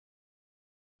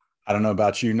I don't know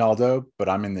about you, Naldo, but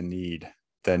I'm in the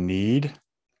need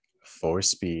for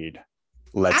speed.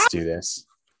 Let's Ow! do this.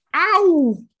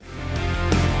 Ow!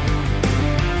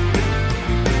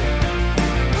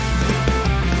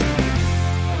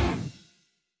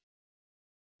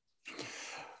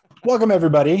 Welcome,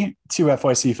 everybody, to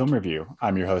FYC Film Review.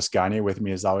 I'm your host, Ganya. With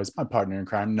me, as always, my partner in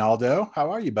crime, Naldo. How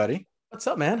are you, buddy? What's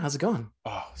up, man? How's it going?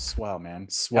 Oh, swell, man.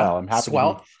 Swell. Yeah, I'm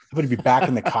swell. happy to be back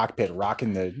in the cockpit,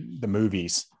 rocking the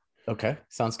movies. Okay,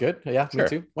 sounds good. Yeah, me Sure.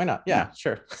 too. Why not? Yeah. Yeah,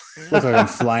 sure. Look like I'm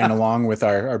flying along with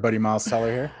our buddy Miles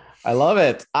Teller here. I love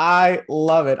it. I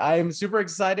love it. I am super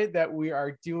excited that we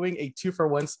are doing a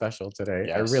 2-for-1 special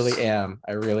today. I Yes. really am.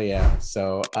 I really am.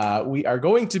 So we are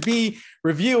going to be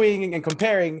reviewing and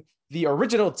comparing the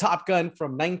original Top Gun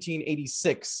from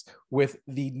 1986 with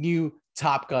the new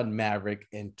Top Gun Maverick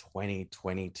in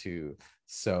 2022.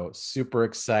 So super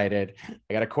excited.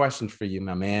 I got a question for you,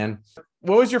 my man.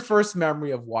 What was your first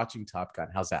memory of watching Top Gun?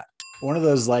 How's that? One of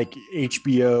those like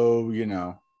HBO,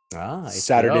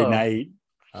 Saturday HBO. night,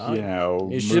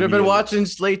 You should have been movie. watching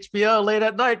HBO late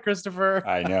at night, Christopher.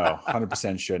 I know,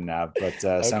 100% shouldn't have, but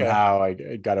Okay. somehow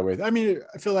I got away with. I mean,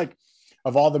 I feel like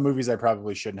of all the movies I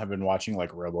probably shouldn't have been watching, like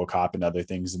RoboCop and other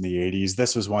things in the 80s,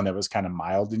 this was one that was kind of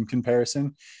mild in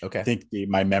comparison. Okay. I think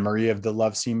my memory of the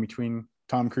love scene between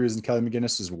Tom Cruise and Kelly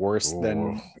McGinnis is worse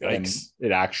than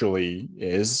it actually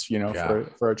is, Yeah.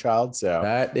 for a child. So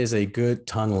That is a good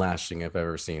tongue lashing if I've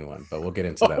ever seen one, but we'll get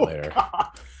into that later.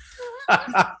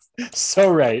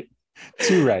 So right.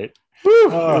 Too right.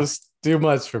 Whew, it was too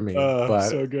much for me, but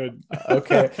so good.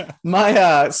 okay.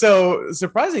 So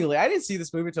surprisingly, I didn't see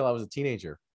this movie until I was a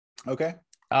teenager. Okay.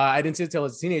 I didn't see it until I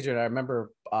was a teenager, and I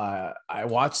remember I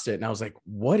watched it and I was like,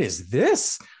 what is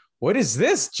this? What is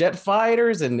this? Jet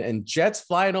fighters and jets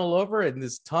flying all over, and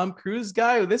this Tom Cruise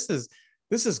guy. This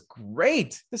is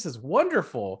great. This is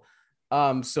wonderful.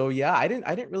 So yeah, I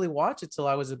didn't really watch it till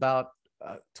I was about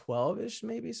 12-ish,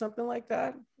 maybe something like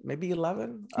that, maybe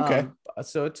 11. Okay.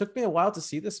 So it took me a while to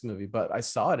see this movie, but I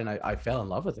saw it and I fell in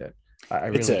love with it. I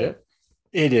really did.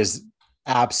 It is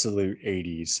absolute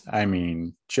 80s. I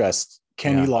mean, just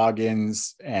Kenny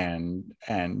Loggins and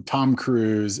Tom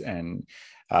Cruise and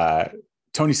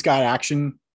Tony Scott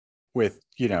action with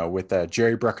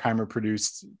Jerry Bruckheimer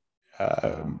produced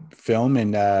film,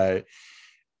 and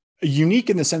unique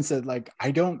in the sense that, like,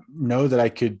 I don't know that I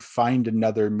could find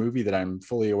another movie that I'm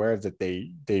fully aware of that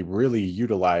they really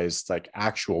utilized like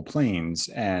actual planes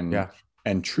and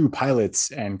true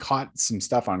pilots and caught some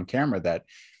stuff on camera that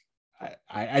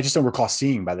I just don't recall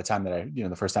seeing by the time that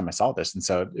the first time I saw this. And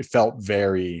so it felt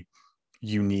very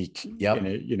unique. Yep. And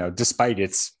it, despite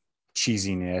its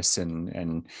cheesiness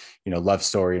and love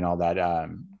story and all that,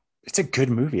 it's a good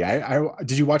movie. I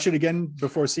did you watch it again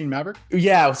before seeing Maverick?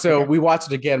 Yeah, so we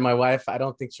watched it again. My wife, I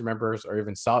don't think she remembers or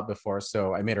even saw it before,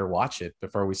 so I made her watch it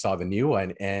before we saw the new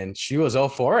one, and she was all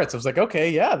for it. So I was like,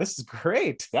 okay, yeah, this is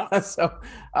great. Yeah. So,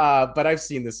 but I've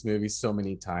seen this movie so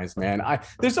many times, man.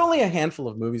 There's only a handful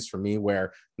of movies for me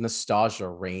where nostalgia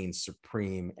reigns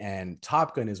supreme, and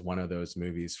Top Gun is one of those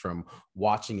movies. From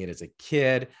watching it as a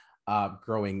kid,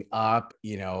 growing up,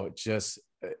 just.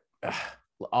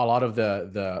 A lot of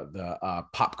the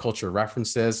pop culture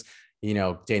references,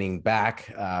 dating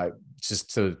back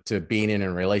just to being in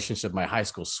a relationship with my high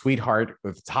school sweetheart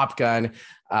with Top Gun,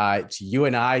 to you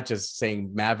and I just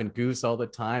saying Mav and Goose all the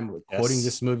time, quoting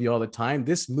this movie all the time.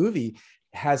 This movie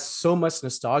has so much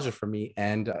nostalgia for me,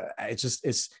 and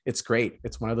it's great.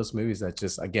 It's one of those movies that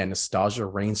just, again, nostalgia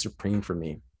reigns supreme for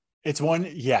me. It's one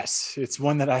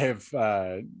that I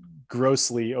have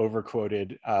grossly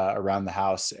overquoted around the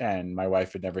house, and my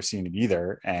wife had never seen it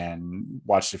either and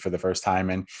watched it for the first time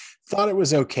and thought it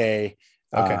was okay.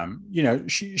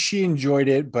 She enjoyed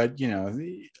it, but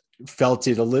felt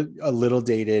it a little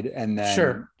dated, and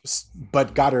then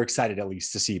but got her excited at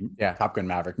least to see Top Gun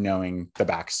Maverick, knowing the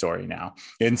backstory now,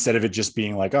 instead of it just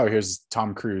being like, oh, here's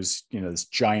Tom Cruise, this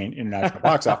giant international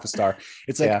box office star.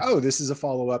 It's like, oh, this is a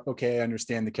follow-up. Okay, I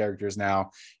understand the characters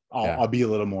now. I'll be a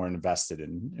little more invested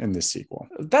in this sequel.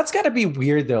 That's got to be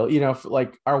weird, though.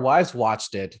 Like, our wives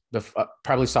watched it,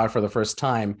 probably saw it for the first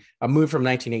time, a movie from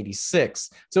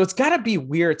 1986. So it's got to be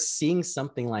weird seeing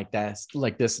something like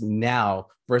this now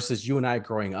versus you and I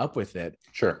growing up with it.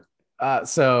 Sure.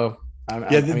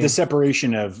 The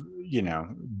separation of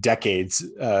decades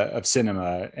of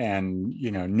cinema, and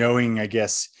knowing, I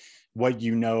guess, what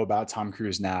about Tom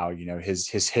Cruise now, his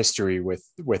history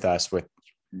with us, with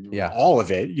Yeah. all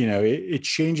of it, it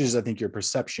changes, I think, your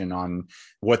perception on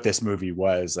what this movie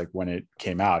was like when it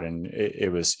came out, and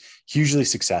it was hugely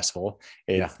successful.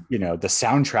 The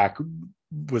soundtrack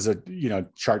was a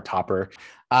chart topper.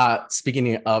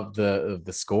 Speaking of the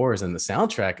scores and the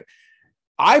soundtrack,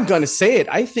 I'm gonna say it.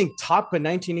 I think Top Gun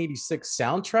 1986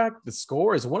 soundtrack, the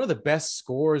score is one of the best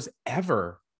scores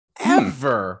ever.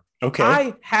 Okay.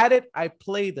 I had it. I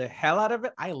played the hell out of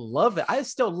it. I love it. I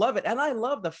still love it. And I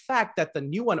love the fact that the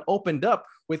new one opened up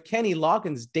with Kenny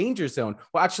Loggins' Danger Zone.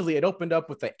 Well, actually, it opened up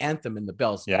with the anthem and the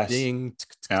bells. Yes. Ding.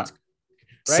 Yeah.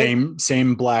 Right?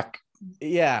 Same black.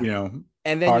 Yeah.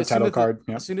 And then as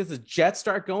soon as the jets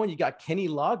start going, you got Kenny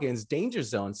Loggins' Danger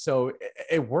Zone. So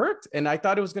it worked. And I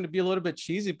thought it was going to be a little bit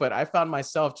cheesy, but I found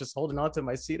myself just holding on to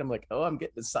my seat. I'm like, oh, I'm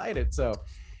getting excited. So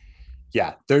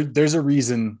yeah, there's a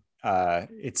reason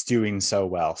it's doing so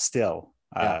well still.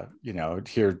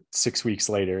 Here 6 weeks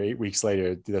later, 8 weeks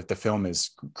later, the film is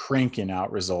cranking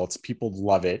out results. People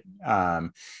love it.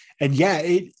 And yeah,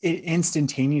 it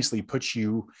instantaneously puts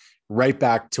you right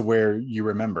back to where you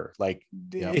remember. Like,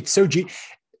 it's so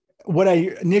what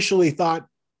I initially thought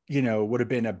would have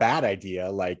been a bad idea,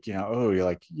 like,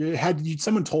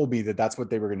 someone told me that that's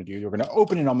what they were going to do. They were going to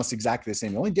open it almost exactly the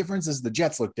same. The only difference is the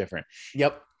jets look different.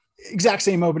 Yep. Exact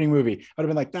same opening movie. I'd have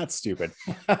been like, that's stupid.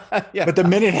 Yeah. But the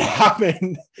minute it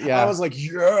happened, I was like,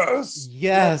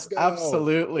 yes,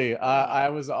 absolutely. I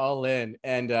was all in.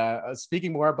 And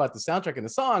speaking more about the soundtrack and the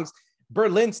songs,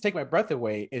 Berlin's Take My Breath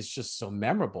Away is just so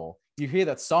memorable. You hear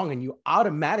that song and you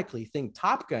automatically think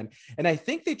Top Gun. And I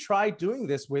think they tried doing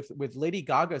this with Lady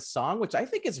Gaga's song, which I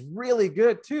think is really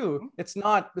good too. It's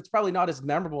probably not as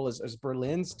memorable as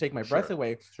Berlin's Take My Breath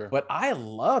Away, but I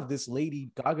love this Lady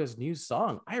Gaga's new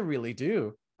song. I really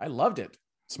do. I loved it.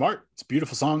 Smart. It's a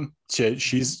beautiful song.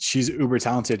 She's uber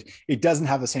talented. It doesn't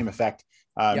have the same effect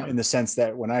in the sense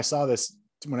that when I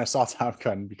saw Top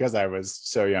Gun, because I was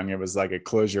so young, it was like a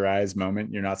close your eyes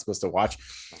moment you're not supposed to watch.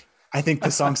 I think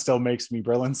the song still makes me,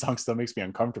 Berlin's song still makes me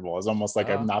uncomfortable. It's almost like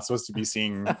I'm not supposed to be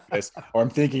seeing this, or I'm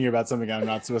thinking about something I'm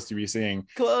not supposed to be seeing.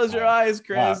 Close your eyes,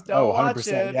 Chris. Don't 100%. Watch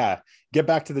it. Yeah. Get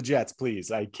back to the jets, please.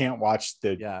 I can't watch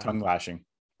the tongue lashing.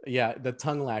 Yeah, the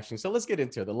tongue lashing. So let's get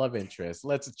into it. The love interest.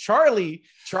 Charlie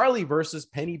versus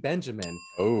Penny Benjamin.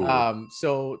 Oh.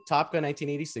 So Top Gun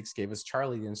 1986 gave us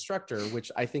Charlie the instructor, which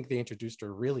I think they introduced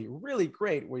her really, really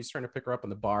great, where he's trying to pick her up in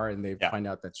the bar and they find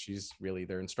out that she's really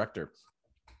their instructor.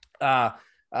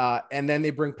 And then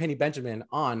they bring Penny Benjamin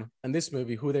on in this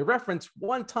movie, who they reference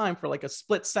one time for like a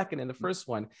split second in the first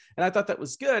one. And I thought that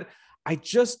was good. I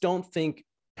just don't think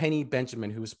Penny Benjamin,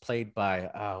 who was played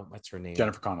by, what's her name?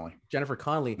 Jennifer Connelly.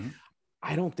 Mm-hmm.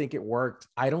 I don't think it worked.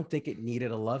 I don't think it needed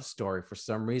a love story for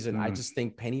some reason. I just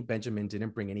think Penny Benjamin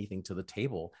didn't bring anything to the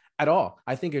table at all.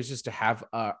 I think it was just to have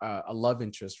a love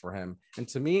interest for him. And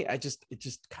to me, it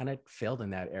just kind of failed in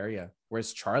that area,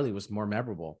 whereas Charlie was more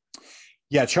memorable.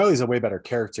 Yeah, Charlie's a way better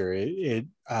character.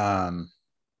 The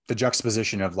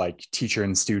juxtaposition of like teacher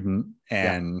and student,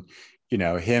 and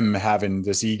him having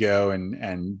this ego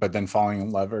and but then falling in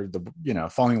love, or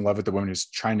falling in love with the woman who's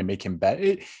trying to make him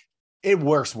better. It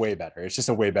works way better. It's just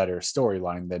a way better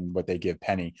storyline than what they give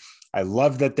Penny. I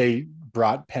love that they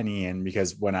brought Penny in,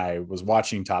 because when I was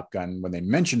watching Top Gun, when they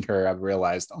mentioned her, I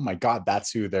realized, oh my God,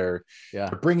 that's who they're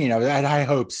bringing. I had high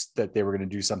hopes that they were going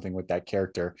to do something with that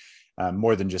character.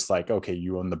 More than just like, okay,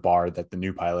 you own the bar that the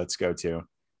new pilots go to.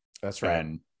 That's right.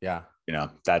 And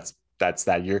that's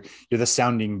that. You're the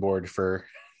sounding board for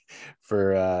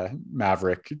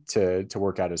Maverick to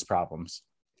work out his problems.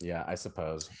 Yeah, I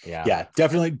suppose. Yeah,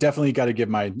 definitely got to give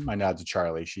my nod to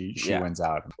Charlie. She wins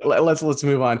out. Let's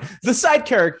move on. The side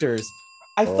characters.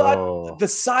 I thought the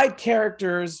side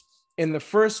characters in the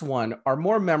first one are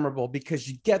more memorable because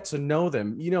you get to know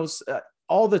them.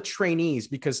 All the trainees,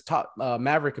 because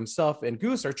Maverick himself and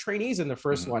Goose are trainees in the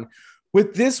first one.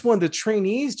 With this one, the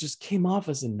trainees just came off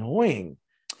as annoying.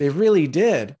 They really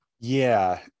did.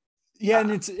 Yeah.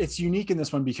 And it's unique in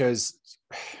this one because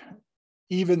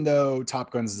even though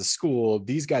Top Gun's the school,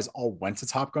 these guys all went to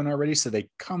Top Gun already. So they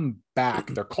come back,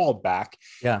 they're called back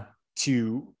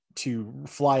to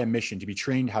fly a mission, to be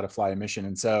trained how to fly a mission.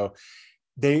 And so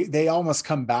they almost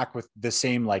come back with the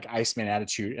same like Iceman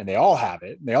attitude, and they all have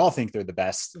it. They all think they're the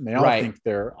best, and they all think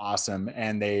they're awesome.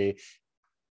 And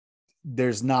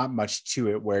there's not much to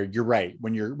it, where you're right.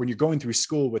 When you're going through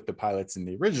school with the pilots in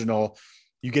the original,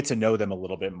 you get to know them a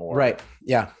little bit more. Right.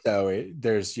 Yeah. So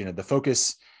there's, the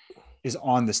focus is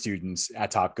on the students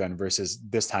at Top Gun, versus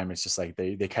this time it's just like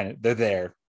they're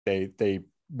there. They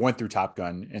went through Top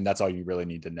Gun, and that's all you really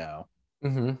need to know.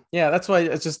 Mm-hmm. Yeah. That's why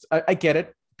it's just, I get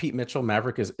it. Pete Mitchell,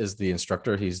 Maverick is the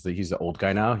instructor. He's the old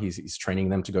guy now. He's training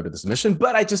them to go to this mission.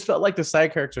 But I just felt like the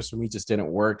side characters for me just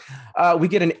didn't work. We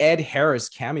get an Ed Harris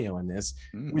cameo in this,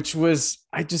 which was,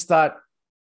 I just thought,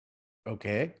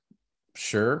 okay,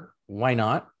 sure, why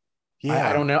not? Yeah,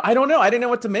 I don't know. I didn't know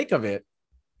what to make of it.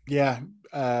 Yeah,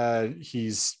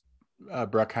 he's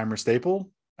Bruckheimer staple.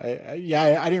 I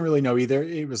didn't really know either.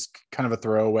 It was kind of a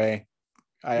throwaway.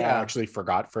 I actually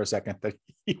forgot for a second that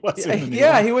he was.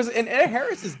 He was. And Ed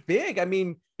Harris is big. I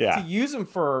mean,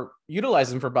 to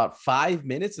utilize him for about 5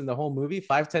 minutes in the whole movie,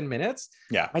 5-10 minutes.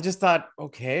 Yeah, I just thought,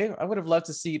 okay, I would have loved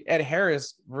to see Ed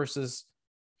Harris versus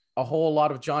a whole lot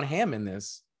of John Hamm in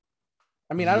this.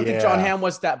 I mean, I don't think John Hamm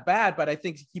was that bad, but I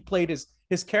think he played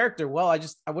his character well.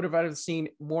 I would have rather seen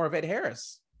more of Ed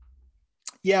Harris.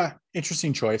 Yeah,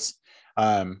 interesting choice.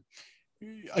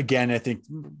 Again, I think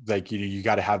like you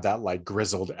got to have that like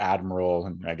grizzled admiral,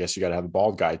 and I guess you got to have a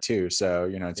bald guy too. So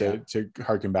to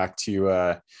harken back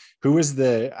to who was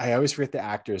I always forget the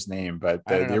actor's name, but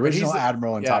the original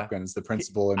admiral in Top Gun is the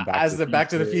principal in Back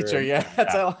to the Future. Yeah,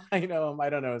 that's how I know him. I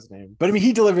don't know his name, but I mean,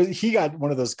 he got one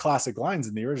of those classic lines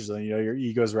in the original. Your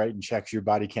ego's right and checks, your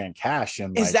body can't cash.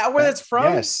 And is that where that's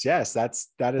from? Yes, that's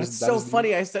so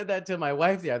funny. I said that to my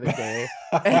wife the other day,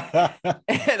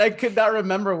 and I could not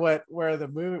remember where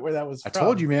that was from. I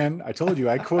told you, man. I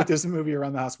quote this movie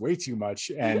around the house way too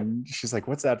much, and she's like,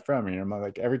 "What's that from?" And I'm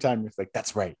like, every time it's like,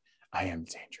 "That's right. I am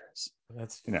dangerous."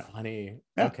 That's funny.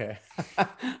 Yeah. Okay.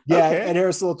 Okay. And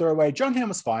Harris, a little throwaway. John Hamm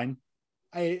was fine.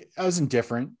 I was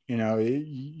indifferent.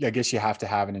 I guess you have to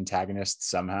have an antagonist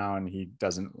somehow, and he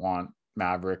doesn't want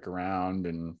Maverick around,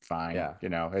 and fine. Yeah.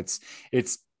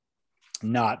 It's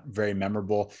not very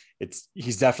memorable.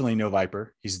 He's definitely no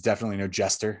Viper. He's definitely no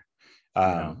Jester.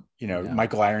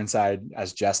 Michael Ironside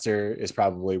as Jester is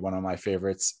probably one of my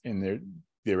favorites in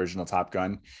the original Top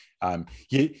Gun.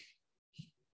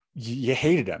 You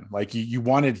hated him, like you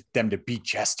wanted them to beat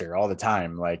Jester all the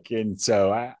time, and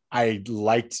so I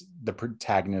liked the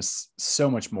protagonist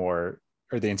so much more,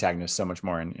 or the antagonist so much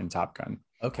more in Top Gun.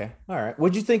 Okay, all right.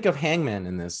 What'd you think of Hangman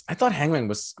in this? I thought Hangman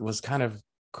was kind of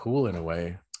cool in a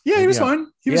way. Yeah, he was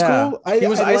fun. He was cool. He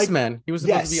was Iceman. He was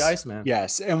supposed to be Iceman.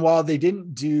 Yes, and while they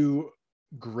didn't do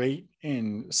great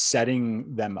in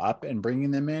setting them up and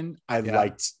bringing them in, I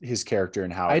liked his character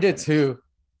and how I did too.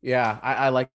 Yeah, I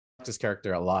liked his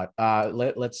character a lot.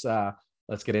 Let's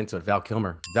get into it. Val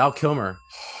Kilmer.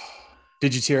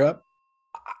 Did you tear up?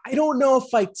 I don't know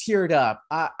if I teared up.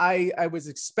 I was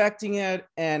expecting it,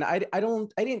 and I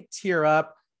didn't tear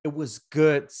up. It was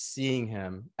good seeing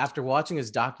him after watching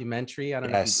his documentary. I don't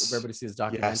know if everybody sees his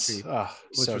documentary,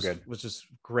 which was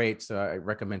great. So I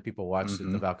recommend people watch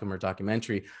the Val Kilmer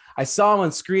documentary. I saw him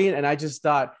on screen, and I just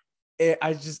thought,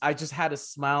 I just had a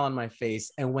smile on my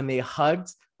face. And when they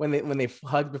hugged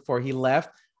before he left,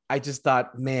 I just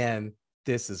thought, man,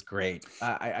 this is great.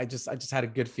 I just had a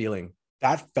good feeling.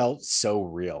 That felt so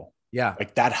real. Yeah,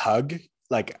 like that hug.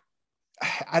 Like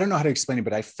I don't know how to explain it,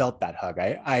 but I felt that hug.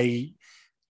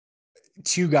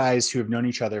 Two guys who have known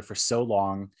each other for so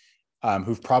long,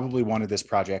 who've probably wanted this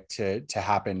project to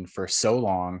happen for so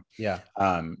long. Yeah.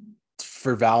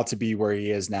 For Val to be where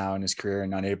he is now in his career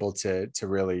and unable to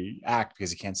really act because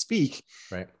he can't speak.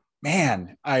 Right.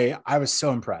 Man, I was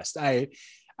so impressed. I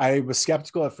was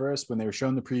skeptical at first when they were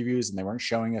showing the previews and they weren't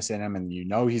showing us in him, and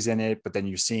he's in it, but then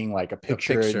you're seeing like a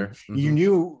picture. Mm-hmm. You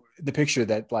knew the picture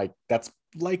that like that's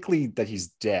likely that he's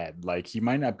dead. Like he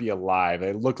might not be alive.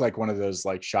 It looked like one of those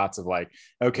like shots of like,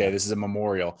 okay, this is a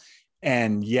memorial.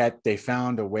 And yet they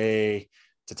found a way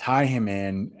to tie him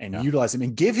in and utilize him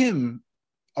and give him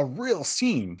a real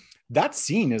scene. That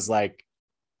scene is like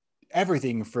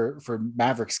everything for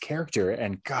Maverick's character.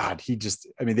 And God,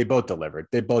 they both delivered.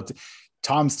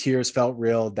 Tom's tears felt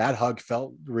real. That hug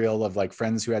felt real, of like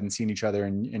friends who hadn't seen each other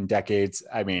in decades.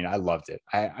 I mean, I loved it.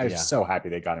 I'm so happy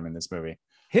they got him in this movie.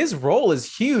 His role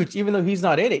is huge, even though he's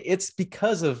not in it. It's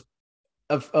because of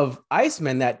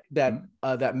Iceman that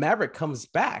Maverick comes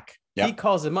back. Yep. He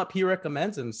calls him up. He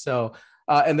recommends him. So,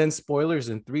 and then spoilers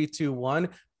in 3, 2, 1.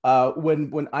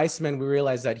 When Iceman, we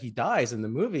realize that he dies in the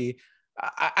movie.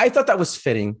 I thought that was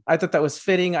fitting. I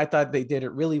thought they did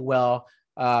it really well.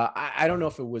 I don't know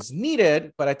if it was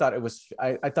needed, but I thought it was.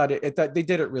 I thought they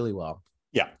did it really well.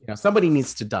 Yeah, somebody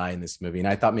needs to die in this movie, and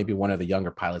I thought maybe one of the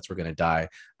younger pilots were going to die,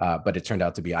 but it turned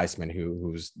out to be Iceman,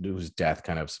 whose death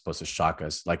kind of supposed to shock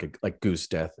us, like Goose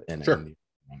death.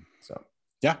 So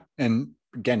yeah, and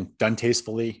again, done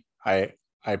tastefully. I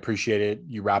appreciate it.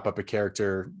 You wrap up a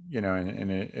character, in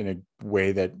a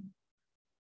way that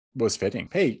was fitting.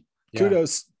 Hey,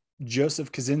 kudos,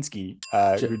 Joseph Kosinski,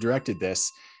 who directed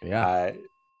this. Yeah.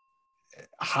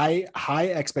 high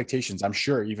expectations. I'm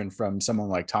sure even from someone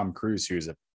like Tom Cruise, who's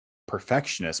a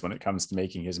perfectionist when it comes to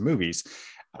making his movies.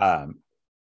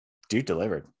 Dude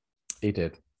delivered. He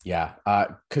did. Yeah.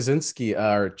 Kaczynski,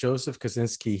 or Joseph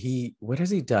Kaczynski, what has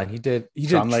he done? He did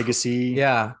Tron Legacy.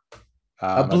 Yeah.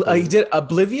 He did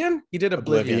Oblivion. He did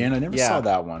Oblivion. I never saw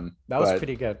that one. That was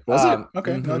pretty good. Was it?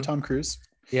 Okay. No, Tom Cruise.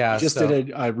 Yeah. He just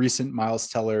did a recent Miles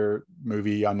Teller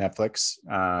movie on Netflix,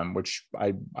 which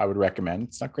I would recommend.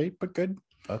 It's not great, but good.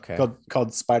 Okay.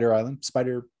 Called Spider Island.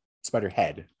 Spider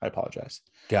Head. I apologize.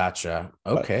 Gotcha.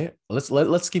 Okay.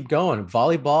 Let's keep going.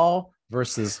 Volleyball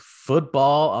versus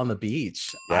football on the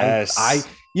beach. Yes.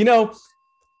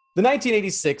 The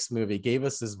 1986 movie gave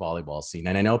us this volleyball scene,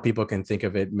 and I know people can think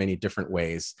of it many different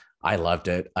ways. I loved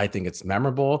it. I think it's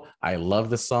memorable. I love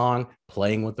the song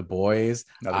 "Playing with the Boys."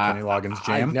 Kenny Loggins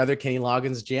jam. Another Kenny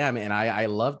Loggins jam, and I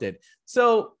loved it.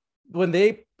 So when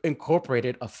they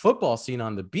incorporated a football scene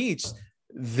on the beach,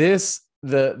 the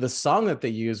song that they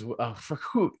use for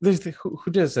who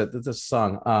does it? The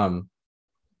song.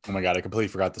 Oh my God, I completely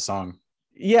forgot the song.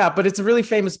 Yeah, but it's a really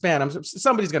famous band.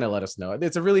 Somebody's gonna let us know.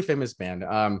 It's a really famous band.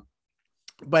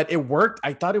 But it worked.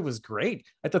 I thought it was great.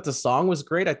 I thought the song was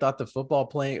great. I thought the football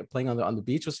playing on the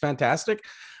beach was fantastic.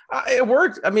 It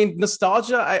worked. I mean,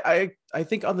 nostalgia. I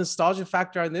think on the nostalgia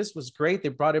factor on this was great. They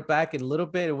brought it back in a little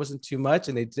bit. It wasn't too much,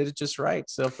 and they did it just right.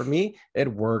 So for me,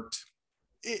 it worked.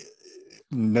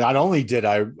 Not only did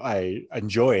I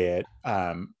enjoy it,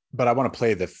 but I want to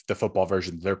play the football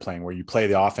version they're playing, where you play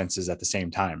the offenses at the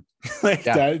same time.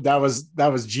 That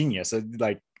was genius.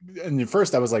 And at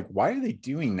first I was like, why are they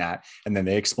doing that? And then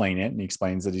they explain it, and he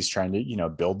explains that he's trying to,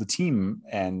 build the team,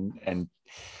 and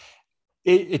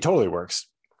it totally works.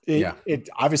 It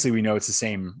obviously, we know it's the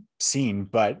same scene,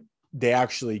 but they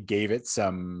actually gave it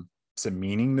some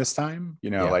meaning this time,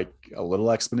 like a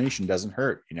little explanation doesn't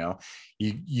hurt.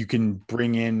 You can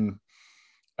bring in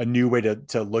a new way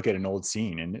to look at an old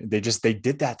scene, and they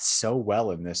did that so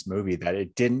well in this movie that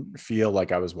it didn't feel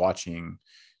like I was watching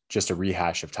just a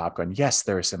rehash of Top Gun. Yes,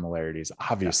 there are similarities,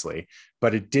 obviously,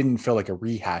 but it didn't feel like a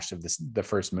rehash of the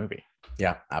first movie.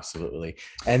 Yeah, absolutely.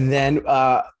 And then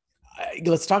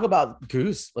let's talk about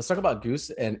Goose. Let's talk about Goose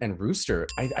and Rooster.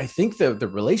 I think the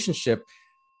relationship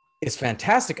is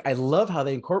fantastic. I love how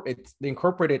they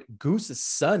incorporated Goose's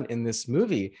son in this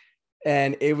movie.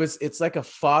 And it's like a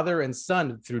father and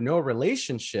son through no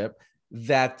relationship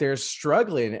that they're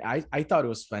struggling. I thought it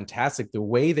was fantastic. The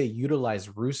way they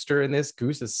utilized Rooster in this,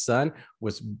 Goose's son,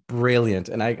 was brilliant.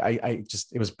 And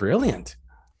it was brilliant.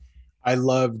 I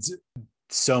loved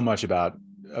so much about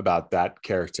that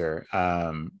character.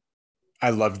 I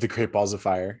loved the Great Balls of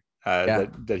Fire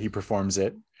that he performs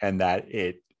it, and that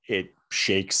it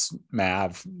shakes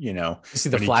Mav, you see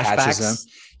the flashbacks.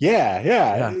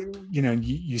 Yeah.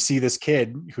 You see this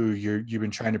kid who you've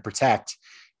been trying to protect,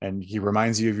 and he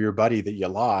reminds you of your buddy that you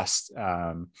lost.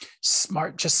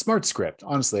 Smart script.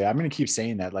 Honestly, I'm going to keep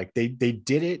saying that. Like they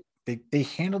did it. They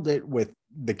handled it with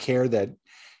the care that,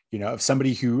 of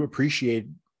somebody who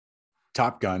appreciated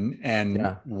Top Gun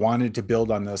and wanted to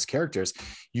build on those characters.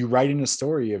 You write in a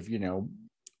story of,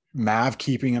 Mav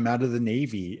keeping him out of the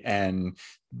Navy and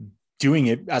doing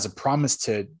it as a promise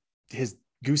to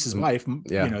Goose's wife,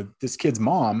 this kid's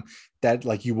mom, that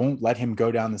like, you won't let him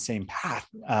go down the same path.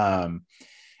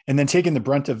 And then taking the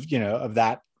brunt of, of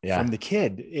that from the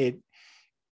kid,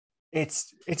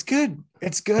 it's good.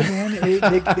 It's good, man.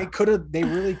 They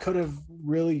really could have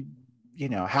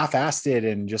half-assed it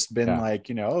and just been like,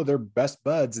 they're best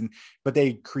buds. But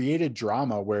they created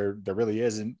drama where there really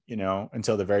isn't,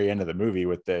 until the very end of the movie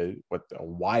with a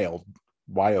wild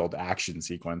action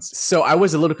sequence. So I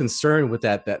was a little concerned with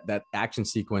that action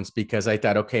sequence, because I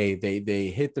thought, okay, they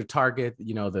hit their target,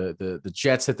 the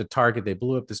jets hit the target, they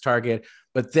blew up this target,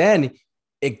 but then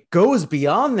it goes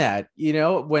beyond that.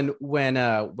 When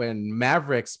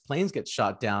Maverick's planes get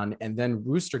shot down, and then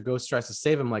Rooster tries to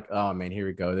save him, like, oh man, here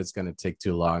we go, that's going to take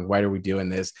too long, why are we doing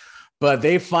this? But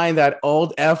they find that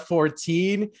old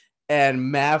F-14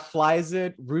 and Mav flies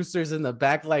it, Rooster's in the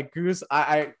back like Goose.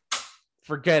 I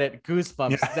forget it.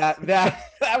 Goosebumps. Yeah.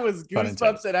 That was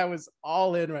goosebumps, and I was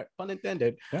all in. Right, pun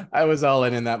intended. Yeah. I was all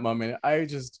in that moment. I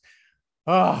just,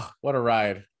 what a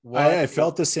ride! I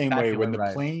felt the same way when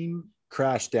the plane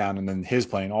crashed down, and then his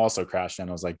plane also crashed down.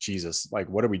 I was like, Jesus, like,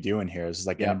 what are we doing here? This is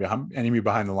like enemy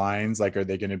behind the lines. Like, are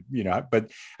they going to,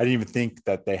 But I didn't even think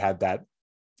that they had that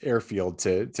airfield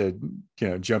to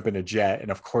jump in a jet, and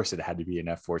of course it had to be an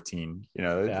F-14.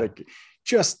 Like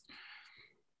just.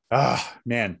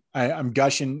 Man, I'm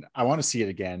gushing. I want to see it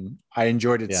again. I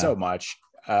enjoyed it so much.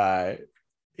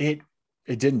 It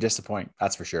didn't disappoint.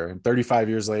 That's for sure. And 35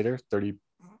 years later,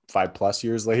 5+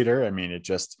 years later. I mean, it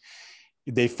just,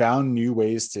 they found new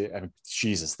ways to, I mean,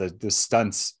 Jesus, the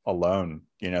stunts alone,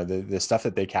 the stuff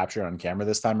that they captured on camera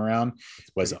this time around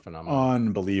was phenomenal,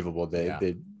 unbelievable.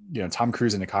 They Tom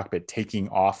Cruise in the cockpit taking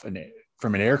off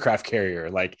from an aircraft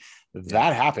carrier, like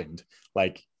that happened.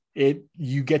 Like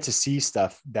you get to see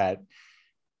stuff that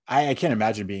I can't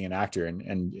imagine being an actor and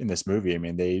in this movie. I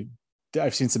mean,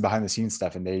 I've seen some behind the scenes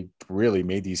stuff, and they really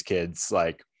made these kids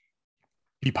like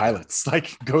be pilots,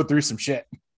 like go through some shit.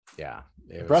 Yeah.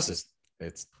 Impressive.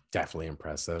 It's definitely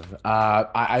impressive.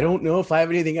 I don't know if I have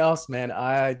anything else, man.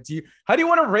 How do you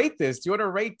want to rate this? Do you want to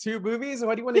rate 2 movies, or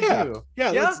what do you want to do?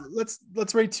 Yeah.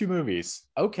 Let's rate 2 movies.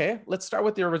 Okay. Let's start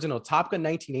with the original Top Gun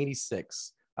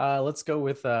 1986. Let's go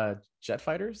with jet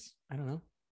fighters. I don't know.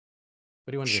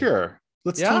 What do you want to do? Sure.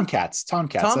 Let's Tomcats.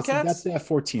 Tomcats? That's the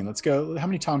F-14. Let's go. How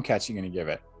many Tomcats are you going to give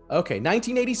it? Okay,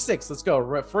 1986. Let's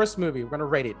go. First movie. We're going to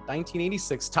rate it.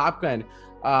 1986, Top Gun.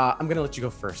 I'm going to let you go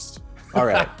first. All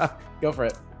right. Go for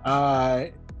it.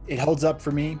 It holds up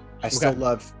for me. I still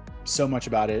love so much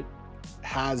about it.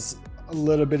 Has a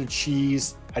little bit of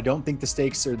cheese. I don't think the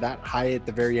stakes are that high at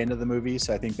the very end of the movie,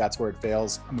 so I think that's where it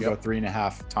fails. I'm going to go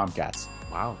 3.5 Tomcats.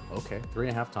 Wow. Okay.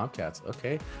 3.5 Tomcats.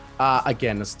 Okay.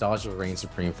 Again, nostalgia reigns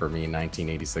supreme for me in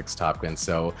 1986 Top Gun.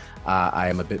 So I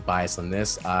am a bit biased on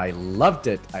this. I loved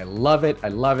it. I love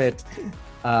it.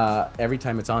 Every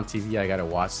time it's on TV, I got to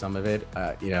watch some of it,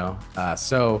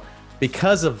 so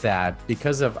because of that,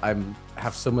 I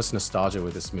have so much nostalgia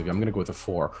with this movie, I'm going to go with a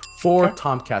 4. 4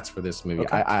 Tomcats for this movie.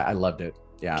 Okay. I loved it.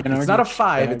 Yeah. It's not a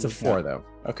 5. It's a 4 though.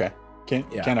 Okay.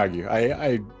 Can't argue.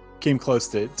 I came close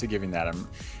to giving that.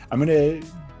 I'm going to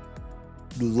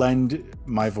lend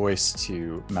my voice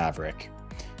to Maverick,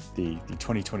 the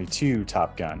 2022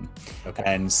 Top Gun,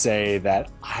 and say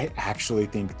that I actually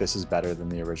think this is better than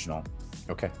the original.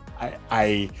 Okay.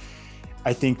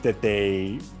 I think that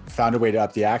they found a way to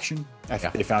up the action.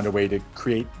 They found a way to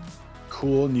create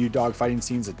cool new dogfighting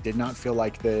scenes that did not feel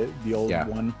like the old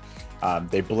one.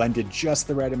 They blended just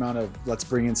the right amount of let's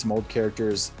bring in some old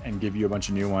characters and give you a bunch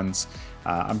of new ones.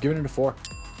 I'm giving it a 4.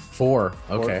 4.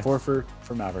 Okay. 4 for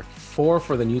Maverick. 4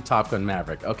 for the new Top Gun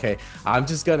Maverick. Okay. I'm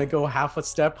just going to go half a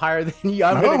step higher than you.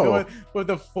 I'm going to go with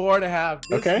the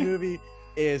 4.5. This movie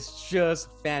is just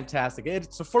fantastic.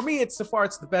 So for me, it's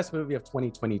the best movie of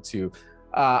 2022.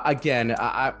 Again,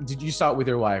 you saw it with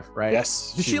your wife, right?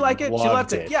 Yes. Did she like it? She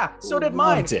loved it. Yeah, so did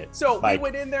mine. So we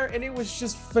went in there and it was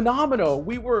just phenomenal.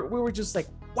 We were just like,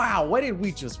 wow, what did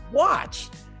we just watch?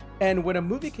 And when a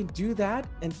movie can do that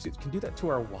and can do that to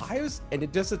our wives and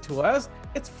it does it to us,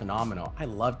 it's phenomenal. I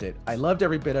loved it. I loved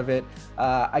every bit of it.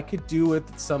 I could do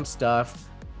with some stuff,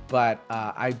 but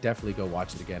I definitely go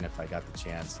watch it again if I got the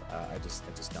chance. I just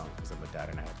don't, because I'm a dad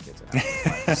and I have kids and I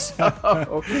have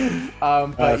a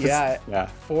wife. But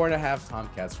 4.5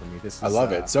 Tomcats for me. I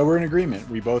love it. So we're in agreement.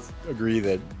 We both agree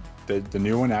that the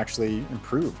new one actually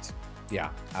improved.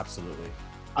 Yeah, absolutely.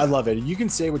 I love it. You can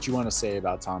say what you want to say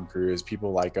about Tom Cruise.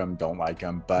 People like him, don't like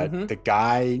him, but the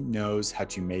guy knows how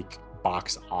to make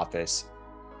box office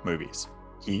movies.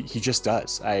 He just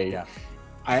does.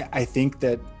 I think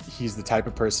that he's the type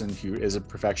of person who is a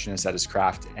perfectionist at his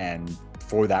craft, and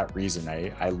for that reason,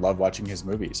 I love watching his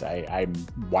movies. I'm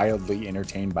wildly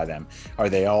entertained by them. Are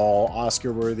they all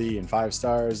Oscar worthy and 5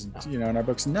 stars? In our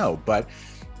books, no. But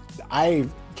I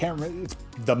can't remember.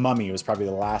 The Mummy was probably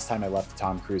the last time I left a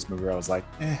Tom Cruise movie where I was like,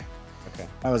 okay,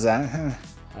 that was that.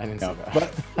 I didn't see that.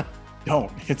 But don't.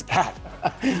 It's bad.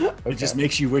 It just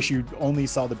makes you wish you only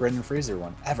saw the Brendan Fraser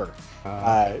one ever.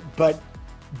 But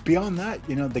beyond that,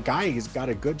 the guy has got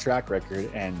a good track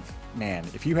record, and man,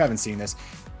 if you haven't seen this,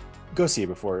 go see it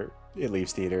before it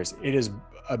leaves theaters. It is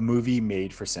a movie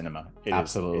made for cinema.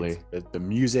 Absolutely. The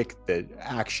music, the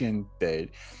action, the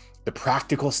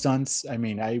practical stunts. I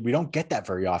mean, we don't get that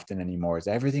very often anymore.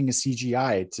 Everything is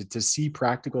CGI. To see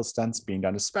practical stunts being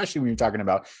done, especially when you're talking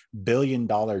about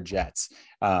billion-dollar jets,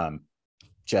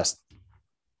 just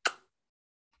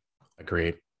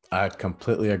agreed. I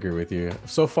completely agree with you.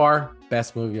 So far,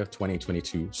 best movie of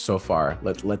 2022 so far.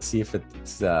 Let's see if it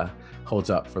holds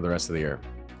up for the rest of the year.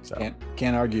 So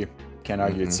can't argue.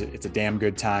 It's a damn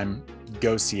good time.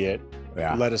 Go see it.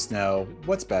 Yeah. Let us know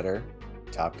what's better,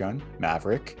 Top Gun,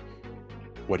 Maverick.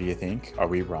 What do you think? Are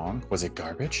we wrong? Was it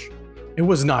garbage? It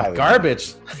was not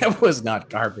garbage. It was not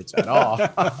garbage at all.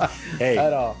 Hey,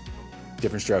 at all.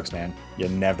 Different strokes, man. You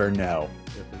never know.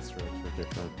 Different strokes for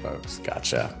different folks.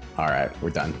 Gotcha. All right, we're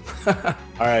done. All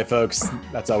right, folks,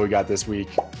 that's all we got this week.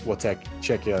 We'll check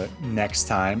you next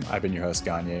time. I've been your host,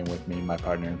 Gagne, and with me, my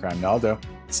partner in crime, Naldo.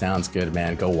 Sounds good,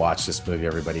 man. Go watch this movie,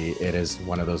 everybody. It is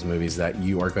one of those movies that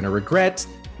you are going to regret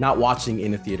not watching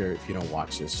in a theater if you don't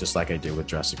watch this, just like I did with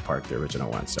Jurassic Park, the original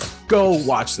one. So go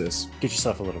watch this. Get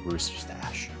yourself a little Rooster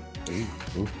stash.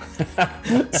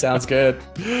 Sounds good.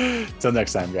 Till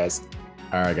next time, guys.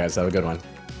 All right, guys. Have a good one.